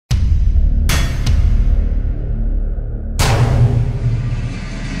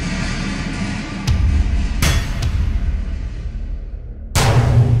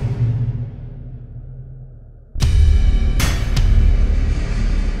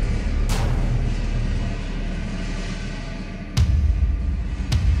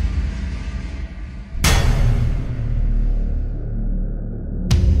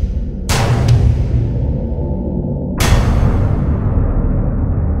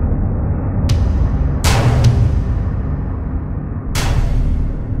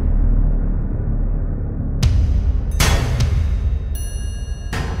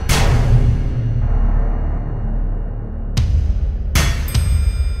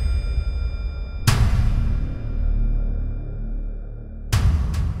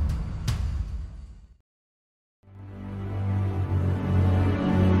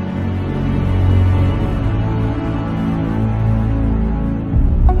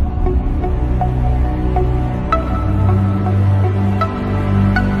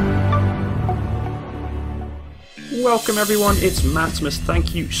Welcome everyone, it's Matsimus.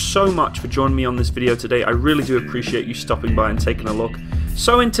 Thank you so much for joining me on this video today. I really do appreciate you stopping by and taking a look.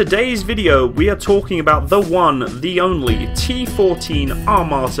 So in today's video, we are talking about the one, the only T-14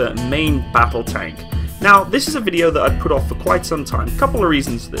 Armata main battle tank. Now, this is a video that I've put off for quite some time. A couple of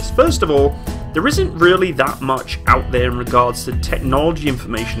reasons for this. First of all, there isn't really that much out there in regards to technology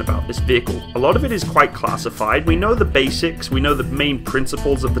information about this vehicle. A lot of it is quite classified. We know the basics, we know the main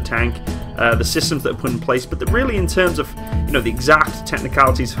principles of the tank, the systems that are put in place, but that really in terms of the exact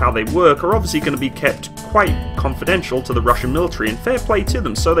technicalities of how they work are obviously going to be kept quite confidential to the Russian military, and fair play to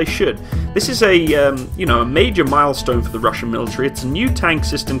them, so they should. This is a a major milestone for the Russian military. It's a new tank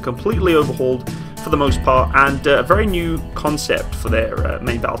system, completely overhauled for the most part, and a very new concept for their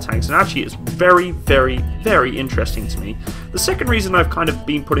main battle tanks, and actually it's very, very, very interesting to me. The second reason I've kind of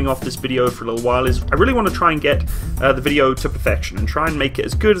been putting off this video for a little while is I really want to try and get the video to perfection and try and make it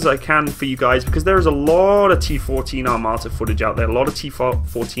as good as I can for you guys, because there is a lot of T-14 Armata footage out there, a lot of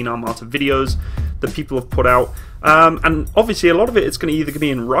T-14 Armata videos that people have put out, and obviously a lot of it is going to either be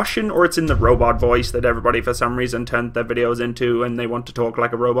in Russian or it's in the robot voice that everybody for some reason turned their videos into and they want to talk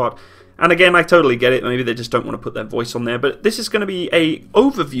like a robot. And again, I totally get it, maybe they just don't want to put their voice on there, but this is going to be a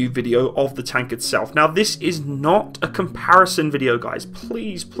overview video of the tank itself. Now, this is not a comparison video, guys.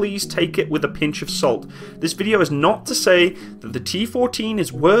 Please, please take it with a pinch of salt. This video is not to say that the T-14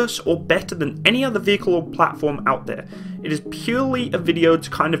 is worse or better than any other vehicle or platform out there. It is purely a video to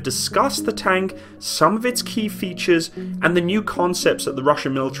kind of discuss the tank, some of its key features, and the new concepts that the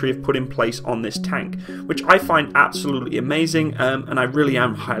Russian military have put in place on this tank, which I find absolutely amazing, and I really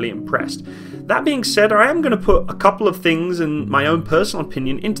am highly impressed. That being said, I am going to put a couple of things and my own personal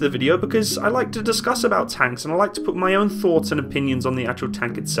opinion into the video because I like to discuss about tanks and I like to put my own thoughts and opinions on the actual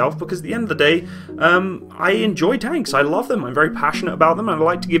tank itself, because at the end of the day, I enjoy tanks. I love them. I'm very passionate about them and I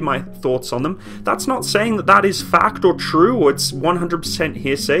like to give my thoughts on them. That's not saying that that is fact or true or it's 100%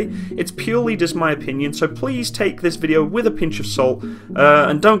 hearsay. It's purely just my opinion, so please take this video with a pinch of salt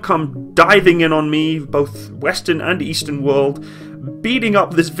and don't come diving in on me, both Western and Eastern world, beating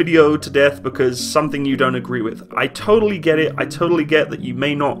up this video to death because something you don't agree with. I totally get it. I totally get that you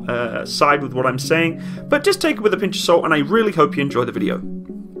may not side with what I'm saying, but just take it with a pinch of salt, and I really hope you enjoy the video.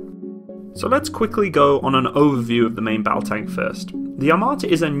 So let's quickly go on an overview of the main battle tank first. The Armata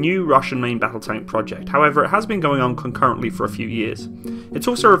is a new Russian main battle tank project, however it has been going on concurrently for a few years. It's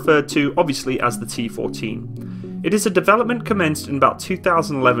also referred to, obviously, as the T-14. It is a development commenced in about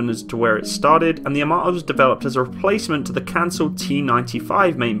 2011 as to where it started, and the Armata was developed as a replacement to the cancelled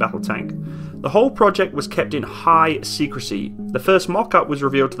T-95 main battle tank. The whole project was kept in high secrecy. The first mock-up was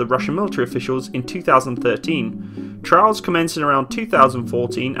revealed to the Russian military officials in 2013. Trials commenced in around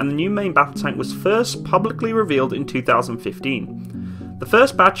 2014, and the new main battle tank was first publicly revealed in 2015. The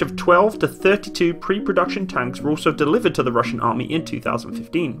first batch of 12 to 32 pre-production tanks were also delivered to the Russian army in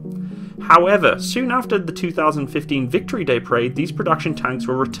 2015. However, soon after the 2015 Victory Day parade, these production tanks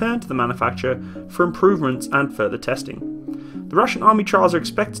were returned to the manufacturer for improvements and further testing. The Russian army trials are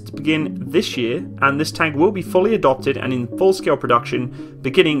expected to begin this year, and this tank will be fully adopted and in full-scale production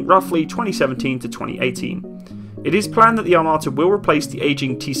beginning roughly 2017 to 2018. It is planned that the Armata will replace the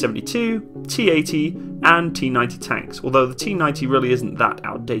aging T-72, T-80 and T-90 tanks, although the T-90 really isn't that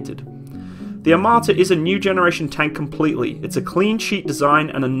outdated. The Armata is a new generation tank completely. It's a clean sheet design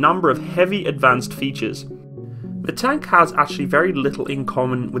and a number of heavy advanced features. The tank has actually very little in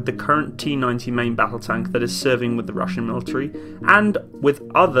common with the current T-90 main battle tank that is serving with the Russian military and with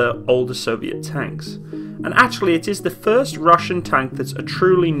other older Soviet tanks. And actually it is the first Russian tank that's a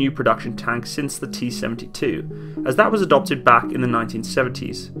truly new production tank since the T-72, as that was adopted back in the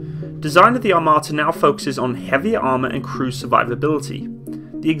 1970s. Design of the Armata now focuses on heavier armour and crew survivability.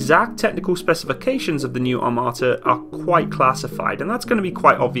 The exact technical specifications of the new Armata are quite classified, and that's going to be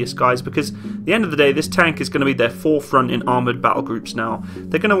quite obvious, guys, because at the end of the day, this tank is going to be their forefront in armoured battle groups now.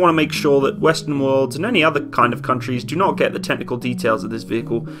 They're going to want to make sure that Western worlds and any other kind of countries do not get the technical details of this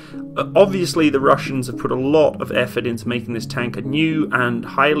vehicle. Obviously, the Russians have put a lot of effort into making this tank a new and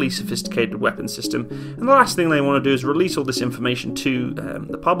highly sophisticated weapon system, and the last thing they want to do is release all this information to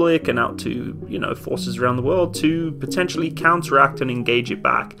the public and out to, forces around the world to potentially counteract and engage it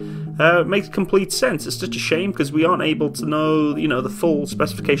back. It makes complete sense. It's just a shame because we aren't able to know, the full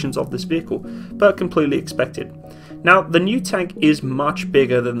specifications of this vehicle, but completely expected. Now, the new tank is much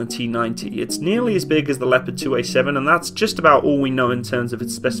bigger than the T-90. It's nearly as big as the Leopard 2A7, and that's just about all we know in terms of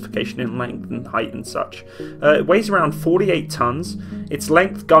its specification in length and height and such. It weighs around 48 tons. Its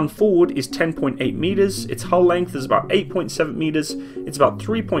length gun forward is 10.8 meters. Its hull length is about 8.7 meters. It's about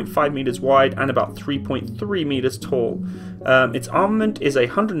 3.5 meters wide and about 3.3 meters tall. Its armament is a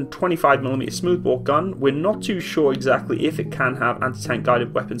 125mm smoothbore gun. We're not too sure exactly if it can have anti-tank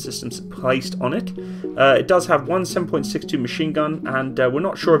guided weapon systems placed on it. It does have one 7.62 machine gun, and we're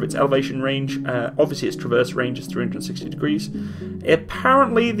not sure of its elevation range. Obviously its traverse range is 360 degrees.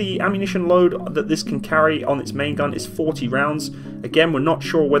 Apparently the ammunition load that this can carry on its main gun is 40 rounds. Again, we're not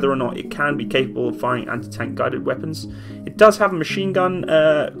sure whether or not it can be capable of firing anti-tank guided weapons. It does have a machine gun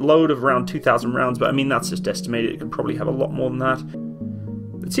load of around 2,000 rounds, but I mean that's just estimated. It could probably have a lot more than that.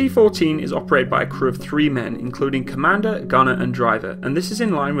 The T-14 is operated by a crew of 3 men, including commander, gunner and driver, and this is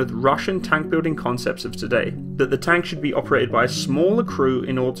in line with Russian tank building concepts of today, that the tank should be operated by a smaller crew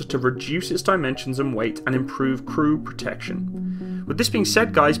in order to reduce its dimensions and weight and improve crew protection. With this being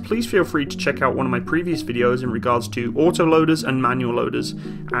said, guys, please feel free to check out one of my previous videos in regards to autoloaders and manual loaders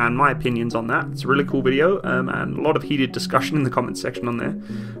and my opinions on that. It's a really cool video and a lot of heated discussion in the comments section on there.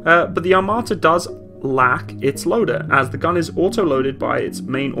 But the Armata does lack its loader, as the gun is auto-loaded by its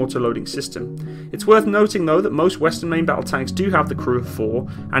main auto-loading system. It's worth noting though that most Western main battle tanks do have the crew of 4,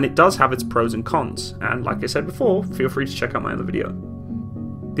 and it does have its pros and cons, and like I said before, feel free to check out my other video.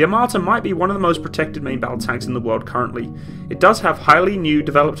 The Armata might be one of the most protected main battle tanks in the world currently. It does have highly new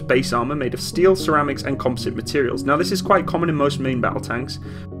developed base armor made of steel, ceramics and composite materials. Now this is quite common in most main battle tanks.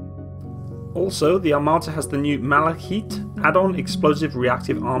 Also, the Armata has the new Malachite add-on explosive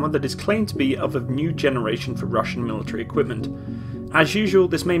reactive armor that is claimed to be of a new generation for Russian military equipment. As usual,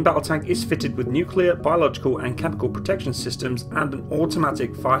 this main battle tank is fitted with nuclear, biological and chemical protection systems and an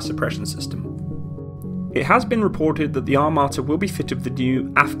automatic fire suppression system. It has been reported that the Armata will be fitted with the new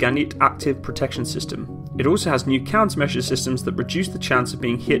Afghanit active protection system. It also has new countermeasure systems that reduce the chance of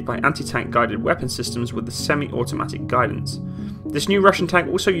being hit by anti-tank guided weapon systems with the semi-automatic guidance. This new Russian tank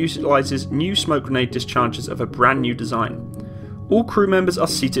also utilises new smoke grenade discharges of a brand new design. All crew members are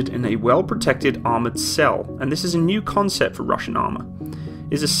seated in a well-protected armoured cell, and this is a new concept for Russian armour.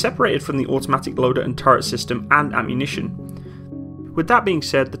 It is separated from the automatic loader and turret system and ammunition. With that being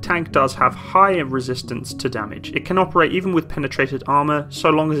said, the tank does have high resistance to damage. It can operate even with penetrated armour, so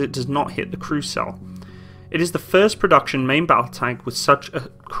long as it does not hit the crew cell. It is the first production main battle tank with such a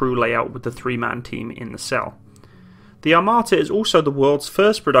crew layout with the 3-man team in the cell. The Armata is also the world's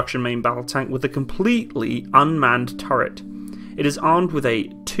first production main battle tank with a completely unmanned turret. It is armed with a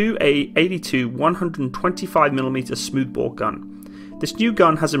 2A82 125mm smoothbore gun. This new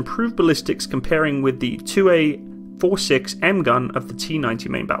gun has improved ballistics comparing with the 2A46M gun of the T-90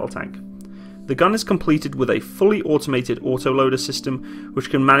 main battle tank. The gun is completed with a fully automated autoloader system which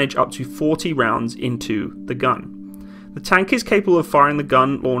can manage up to 40 rounds into the gun. The tank is capable of firing the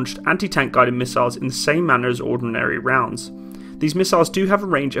gun-launched anti-tank guided missiles in the same manner as ordinary rounds. These missiles do have a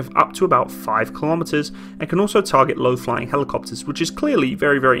range of up to about 5 kilometers and can also target low-flying helicopters, which is clearly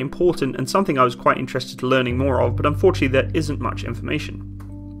very, very important and something I was quite interested in learning more of, but unfortunately there isn't much information.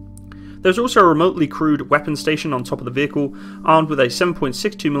 There's also a remotely crewed weapon station on top of the vehicle, armed with a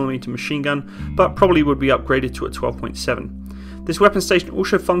 7.62mm machine gun, but probably would be upgraded to a 12.7. This weapon station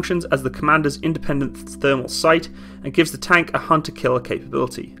also functions as the commander's independent thermal sight and gives the tank a hunter-killer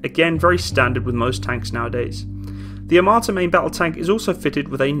capability, again very standard with most tanks nowadays. The Armata main battle tank is also fitted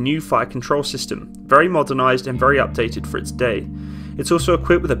with a new fire control system, very modernised and very updated for its day. It's also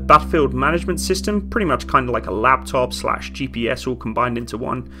equipped with a battlefield management system, pretty much kind of like a laptop / GPS all combined into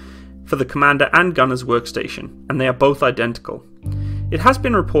one, for the commander and gunner's workstation, and they are both identical. It has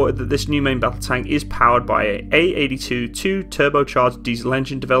been reported that this new main battle tank is powered by a A82 2-turbocharged diesel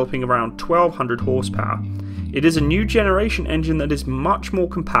engine developing around 1200 horsepower. It is a new generation engine that is much more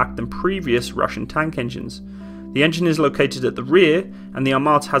compact than previous Russian tank engines. The engine is located at the rear, and the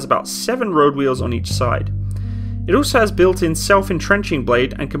Armata has about 7 road wheels on each side. It also has built-in self-entrenching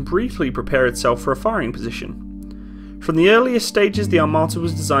blade and can briefly prepare itself for a firing position. From the earliest stages, the Armata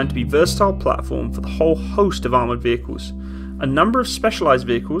was designed to be a versatile platform for the whole host of armoured vehicles. A number of specialised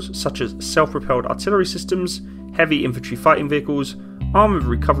vehicles, such as self-propelled artillery systems, heavy infantry fighting vehicles, armoured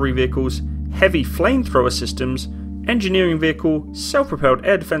recovery vehicles, heavy flamethrower systems, engineering vehicle, self-propelled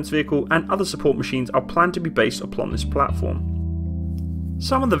air defence vehicle and other support machines are planned to be based upon this platform.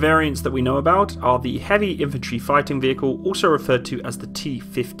 Some of the variants that we know about are the Heavy Infantry Fighting Vehicle, also referred to as the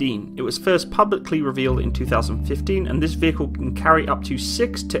T-15. It was first publicly revealed in 2015 and this vehicle can carry up to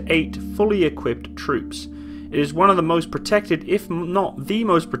 6 to 8 fully equipped troops. It is one of the most protected, if not the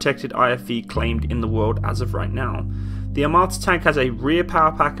most protected IFV claimed in the world as of right now. The Armata tank has a rear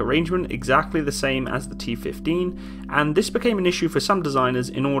power pack arrangement exactly the same as the T-15, and this became an issue for some designers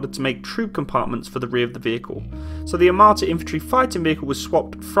in order to make troop compartments for the rear of the vehicle. So the Armata infantry fighting vehicle was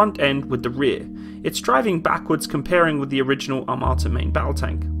swapped front end with the rear. It's driving backwards comparing with the original Armata main battle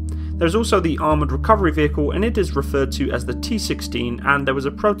tank. There's also the armoured recovery vehicle, and it is referred to as the T-16, and there was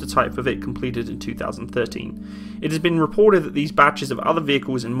a prototype of it completed in 2013. It has been reported that these batches of other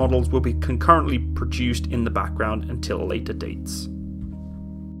vehicles and models will be concurrently produced in the background until later dates.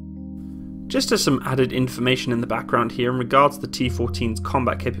 Just as some added information in the background here in regards to the T-14's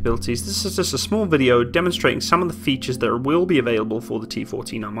combat capabilities, this is just a small video demonstrating some of the features that will be available for the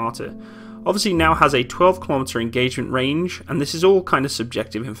T-14 Armata. Obviously now has a 12km engagement range, and this is all kind of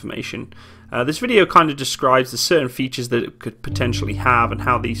subjective information. This video kind of describes the certain features that it could potentially have and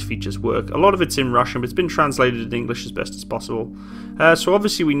how these features work. A lot of it's in Russian, but it's been translated in English as best as possible. So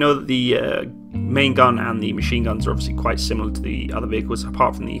obviously we know that the main gun and the machine guns are obviously quite similar to the other vehicles,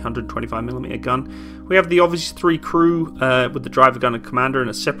 apart from the 125mm gun. We have the obvious 3 crew with the driver, gun and commander, and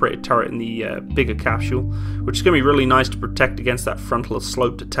a separated turret in the bigger capsule, which is going to be really nice to protect against that frontal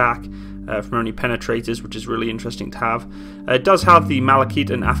sloped attack from only penetrators, which is really interesting to have. It does have the Malachite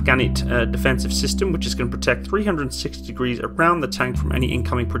and Afghanite defensive system, which is going to protect 360 degrees around the tank from any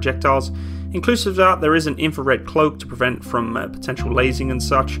incoming projectiles. Inclusive of that, there is an infrared cloak to prevent from potential lasing and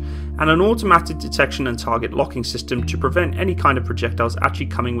such, and an automatic detection and target locking system to prevent any kind of projectiles actually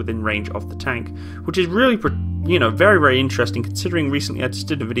coming within range of the tank, which is really very interesting, considering recently I just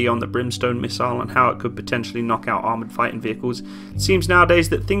did a video on the Brimstone missile and how it could potentially knock out armoured fighting vehicles. It seems nowadays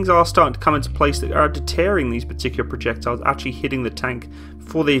that things are starting to come into place that are deterring these particular projectiles actually hitting the tank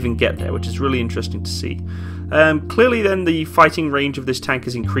before they even get there, which is really interesting to see. Clearly then the fighting range of this tank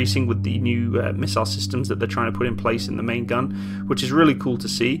is increasing with the new missile systems that they're trying to put in place in the main gun, which is really cool to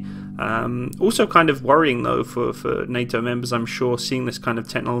see. Also kind of worrying though for NATO members, I'm sure, seeing this kind of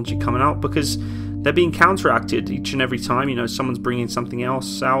technology coming out, because they're being counteracted each and every time. Someone's bringing something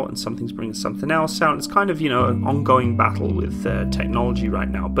else out and something's bringing something else out. It's kind of, an ongoing battle with technology right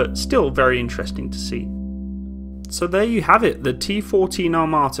now, but still very interesting to see. So there you have it, the T-14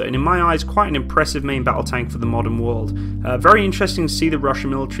 Armata, and in my eyes quite an impressive main battle tank for the modern world. Very interesting to see the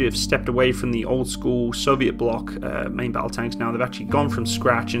Russian military have stepped away from the old school Soviet bloc main battle tanks now. They've actually gone from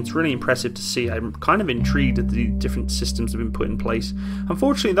scratch, and it's really impressive to see. I'm kind of intrigued at the different systems that have been put in place.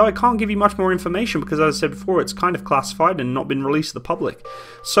 Unfortunately though, I can't give you much more information because, as I said before, it's kind of classified and not been released to the public.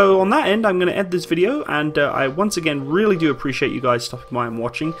 So on that end, I'm going to end this video, and I once again really do appreciate you guys stopping by and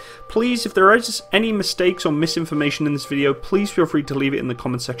watching. Please, if there are just any mistakes or misinformation in this video, please feel free to leave it in the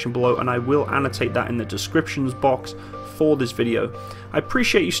comment section below, and I will annotate that in the descriptions box for this video. I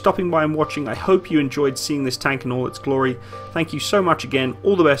appreciate you stopping by and watching. I hope you enjoyed seeing this tank in all its glory. Thank you so much again,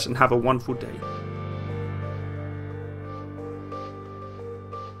 all the best, and have a wonderful day.